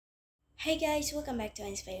Hey guys, welcome back to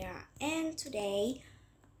Inspira, and today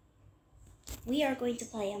we are going to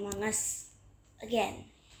play Among Us again.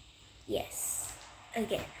 Yes,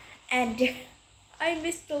 again. And I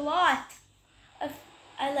missed a lot. I,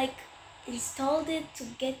 I like installed it to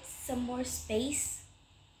get some more space,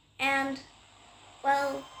 and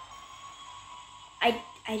well, I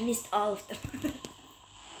missed all of them.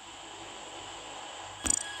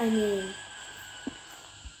 I mean,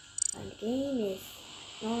 my game is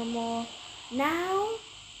normal. Now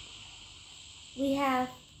we have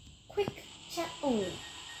quick chat only.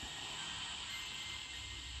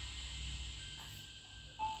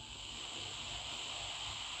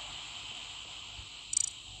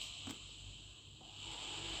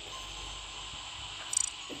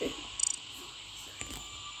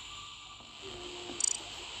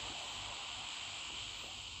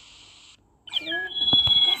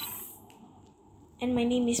 Yes. And my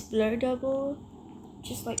name is Blur Double,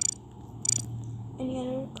 just like any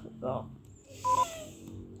other girl.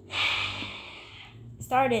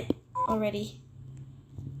 Started already.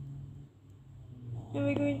 Am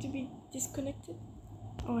I going to be disconnected?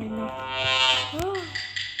 Oh, I know. Oh.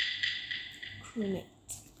 Crewmate.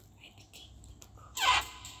 I became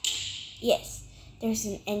Yes, there's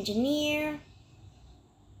an engineer.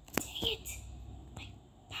 Dang it. My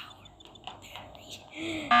power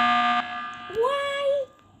battery. Why?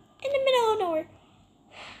 In the middle of nowhere.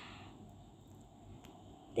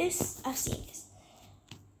 I've seen this.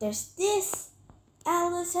 There's this.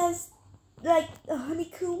 Alice has like a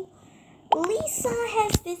honeycomb. Lisa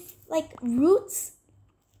has this like roots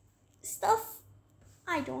stuff.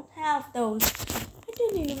 I don't have those. I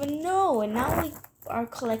didn't even know. And now we are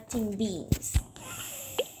collecting beans.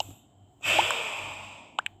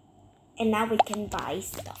 And now we can buy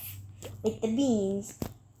stuff with the beans.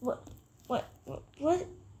 What?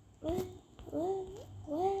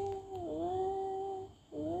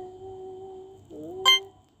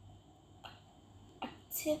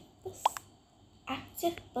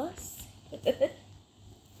 Active bus?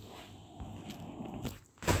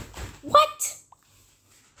 What?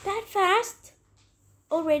 That fast?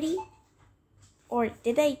 Already? Or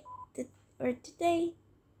did I? Bye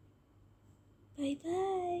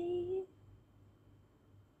bye.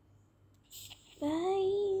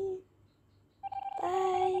 Bye.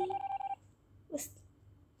 Bye. Let's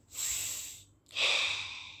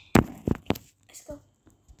go.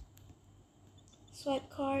 Swipe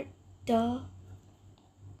card. Duh.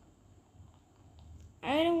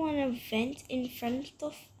 I don't want to vent in front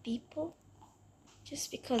of people. Just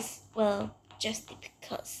because. Well,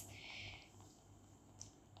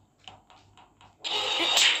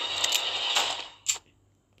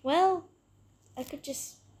 I could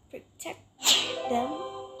just protect them.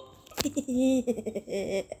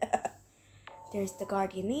 There's the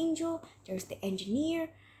guardian angel, there's the engineer,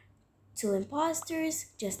 two imposters,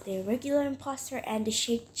 just the regular imposter and the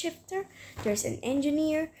shapeshifter. There's an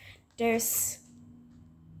engineer, there's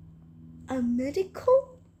a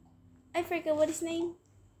medical? I forget what his name.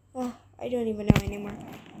 Oh, I don't even know anymore.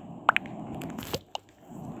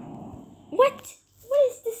 What? What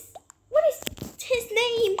is this? What is his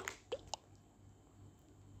name?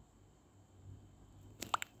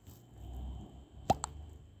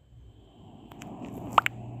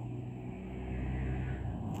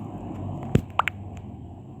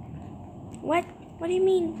 What? What do you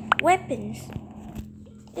mean? Weapons?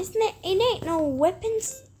 It ain't no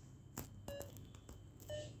weapons.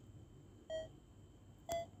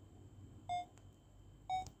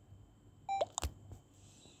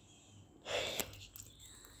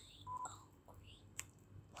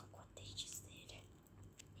 Look what they just did.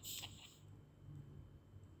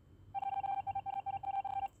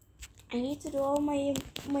 I need to do all my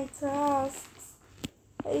tasks.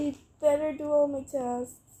 I better do all my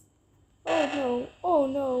tasks. Oh no, oh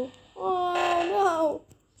no, oh no.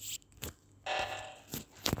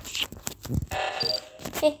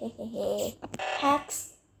 Hehehe.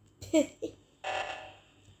 Hacks.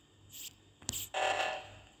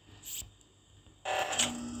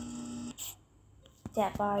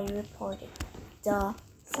 That body reported. Duh.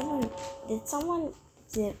 Did someone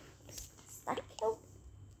stuck kill?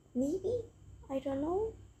 Maybe? I don't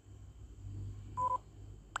know.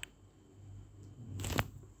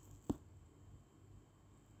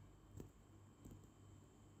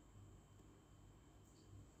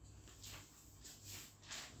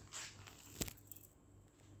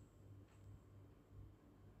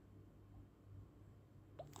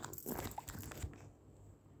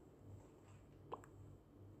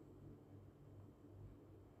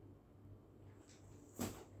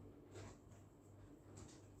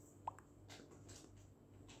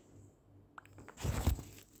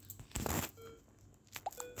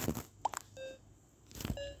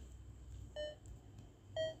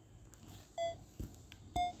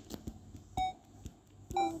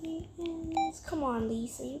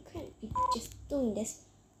 Lisa, you can't be just doing this.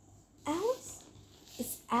 Alice?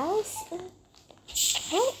 Is Alice? What?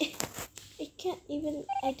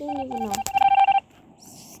 I don't even know.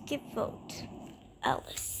 Skip vote.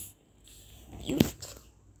 Alice. You.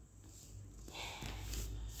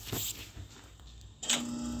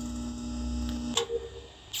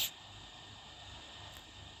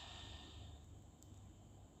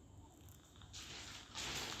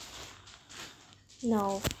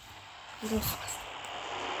 No.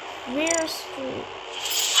 Rare Street.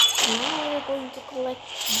 Now we're going to collect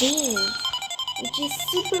beans, which is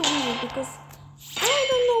super weird because I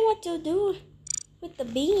don't know what to do with the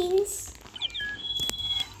beans.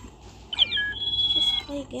 Just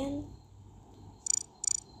play again.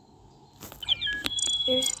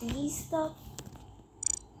 There's these stuff.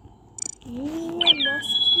 Mira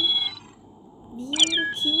Musky. Really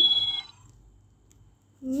cute.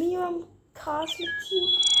 Miriam Cosmic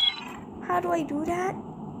cute. How do I do that?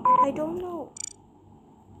 I don't know.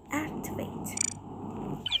 Activate.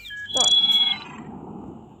 Start.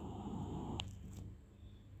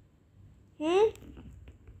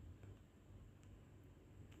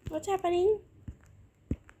 What's happening?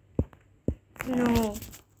 No.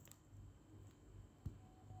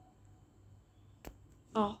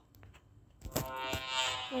 Oh.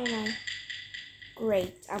 Where am I?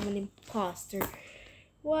 Great, I'm an imposter.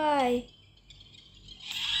 Why?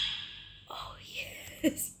 Oh,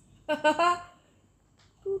 yes.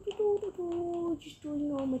 Just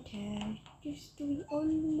doing all my tasks. Just doing all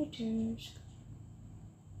my tasks.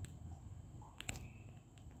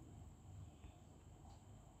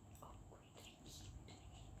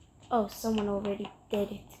 Oh, someone already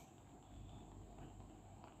did it.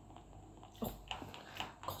 Oh,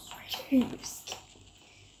 goes right here.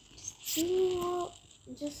 Just doing all,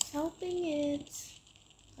 just helping it.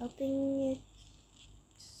 Helping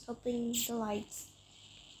the lights.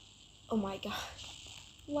 Oh my gosh.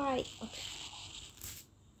 Why? Okay.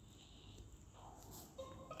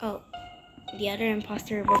 Oh, the other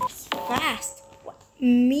imposter was fast. What?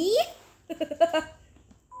 Me?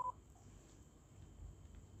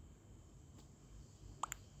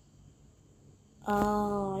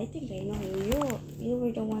 Oh, I think I know you. You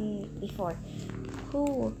were the one before.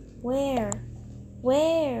 Who? Where?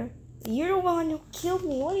 Where? You're the one who killed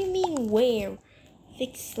me. What do you mean where?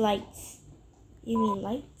 Fix lights. You mean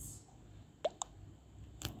lights?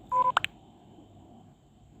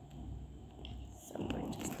 Somewhere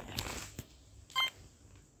just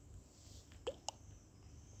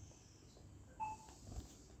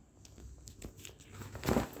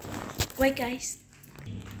there. Wait, guys.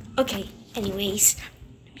 Okay, anyways.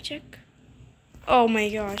 Let me check. Oh my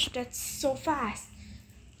gosh, that's so fast.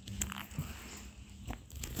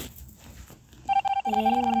 Did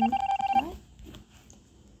anyone die?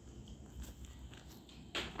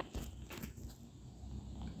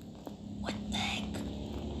 What the heck?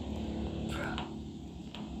 Bro.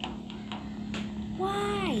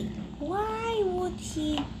 Why? Why would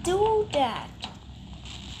he do that?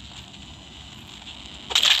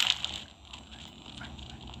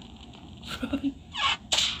 Run.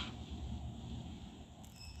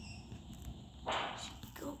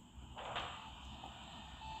 Go.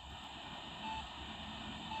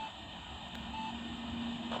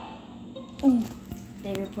 Ooh,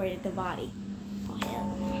 they reported the body. Oh, hell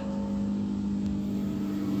no.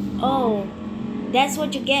 Oh, that's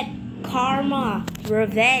what you get. Karma.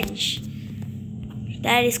 Revenge.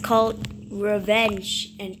 That is called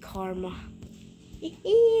revenge and karma.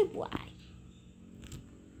 Why?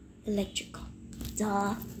 Electrical.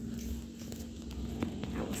 Duh. I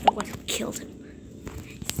was the one who killed him.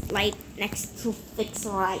 It's light next to fix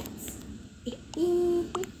lights.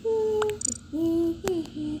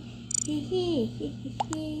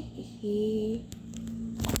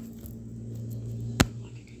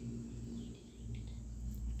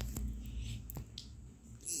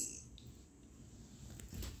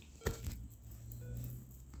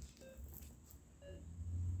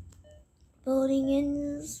 Voting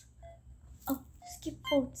ends. Oh, skip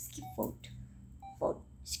vote, skip vote. Vote,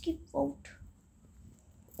 skip vote.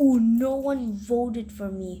 Oh, no one voted for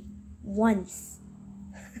me once.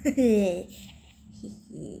 They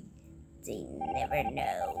never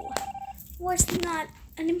know. Was not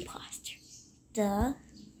an imposter. Duh.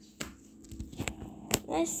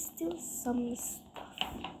 Let's do some stuff,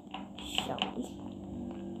 shall we?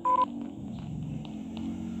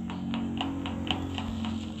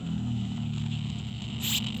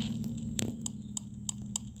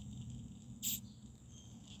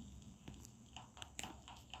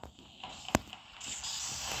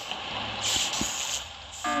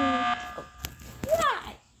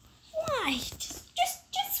 Why? Just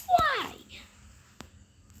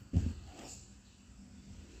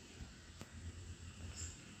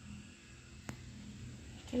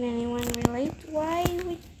Can anyone relate why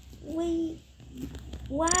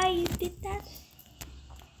you did that?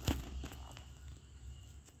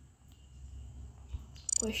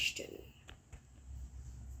 Question.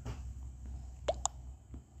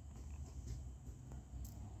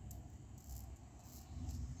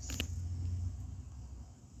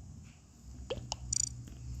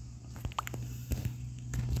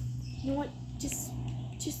 What? Just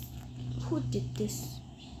who did this?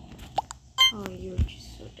 Oh, you're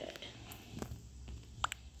just so dead.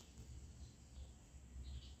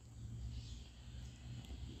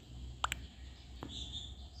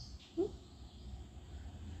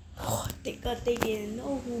 Oh, thank God they didn't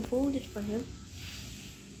know who voted for him.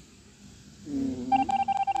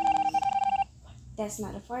 That's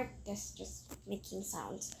not a fart, that's just making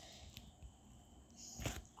sounds.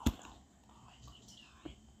 Oh no, I'm going to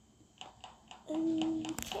die.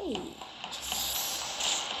 Okay.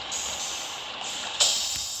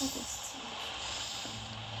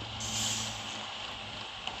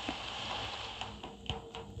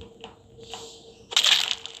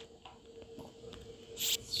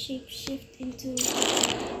 Shape shift into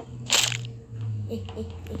we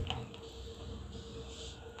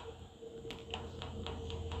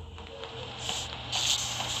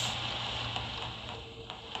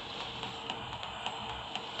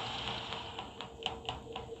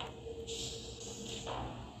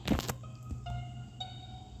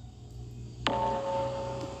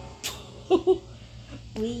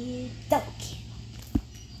double kill.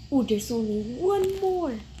 Oh, there's only one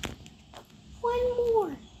more.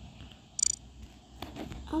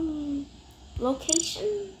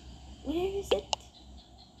 Location? Where is it?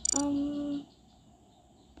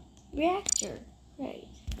 Reactor. Right.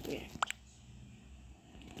 Reactor.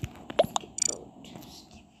 Skip road.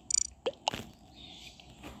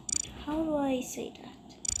 How do I say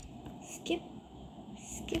that? Skip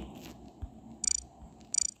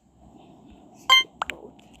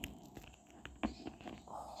road.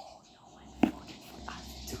 Oh no, I voted for us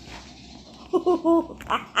too.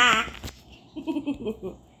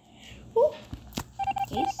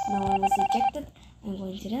 Okay, no one was ejected. I'm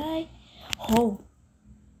going to die. Oh.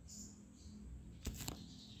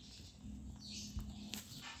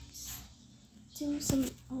 Do some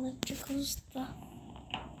electrical stuff.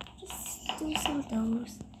 Just do some of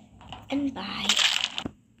those. And bye.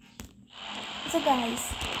 So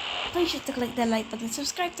guys, please sure to click the like button,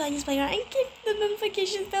 subscribe to Anya's Playground, and click the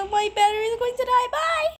notification bell. My battery is going to die. Bye!